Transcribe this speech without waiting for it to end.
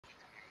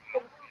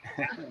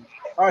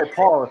All right,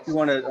 Paul, if you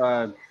want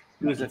to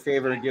do us a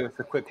favor and give us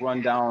a quick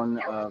rundown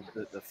of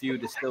the Few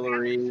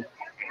Distillery,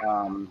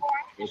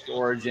 its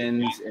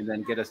origins, and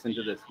then get us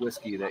into this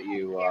whiskey that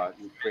you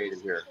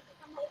created here.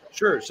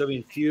 Sure. So, I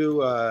mean,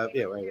 Few, I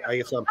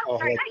guess I'm Paul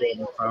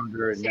Holtzman,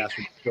 founder and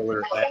master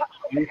distiller at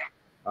Few.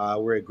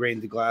 We're a grain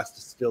to glass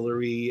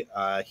distillery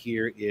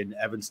here in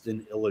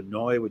Evanston,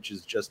 Illinois, which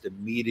is just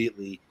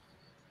immediately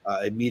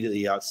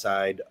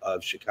outside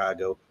of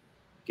Chicago.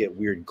 Get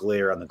weird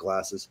glare on the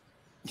glasses.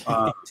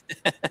 And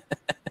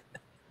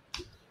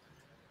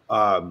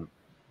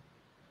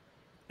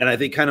I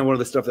think kind of one of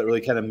the stuff that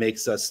really kind of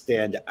makes us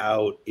stand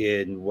out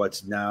in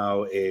what's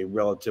now a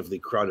relatively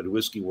crowded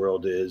whiskey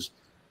world is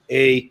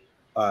we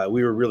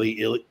were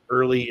really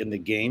early in the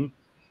game.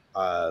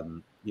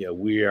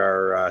 We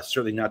are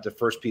certainly not the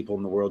first people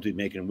in the world to be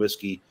making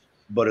whiskey,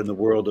 but in the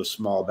world of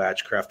small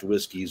batch craft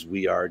whiskeys,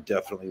 we are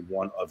definitely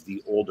one of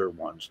the older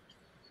ones.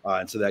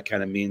 And so that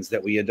kind of means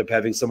that we end up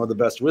having some of the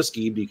best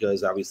whiskey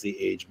because obviously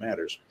age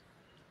matters.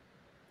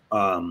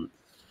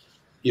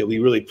 We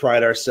really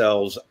pride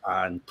ourselves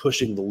on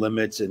pushing the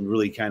limits and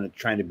really kind of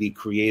trying to be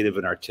creative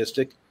and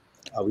artistic.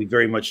 We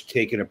very much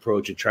take an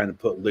approach of trying to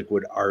put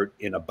liquid art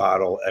in a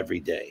bottle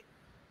every day.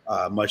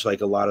 Much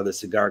like a lot of the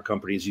cigar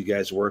companies you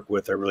guys work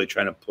with are really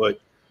trying to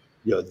put,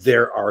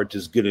 their art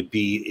is going to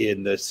be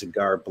in the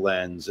cigar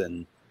blends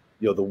and,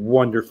 the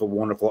wonderful,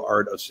 wonderful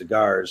art of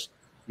cigars.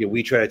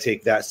 We try to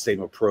take that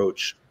same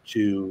approach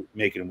to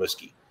making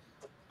whiskey.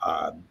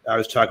 I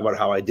was talking about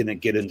how I didn't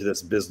get into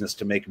this business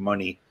to make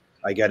money.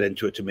 I got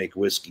into it to make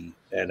whiskey,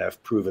 and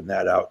I've proven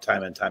that out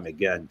time and time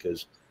again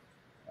because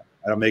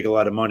I don't make a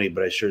lot of money,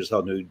 but I sure as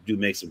hell do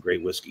make some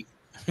great whiskey.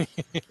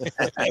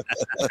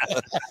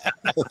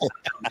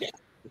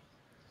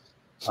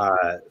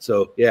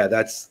 So yeah,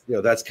 that's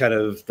kind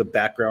of the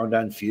background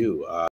on Few.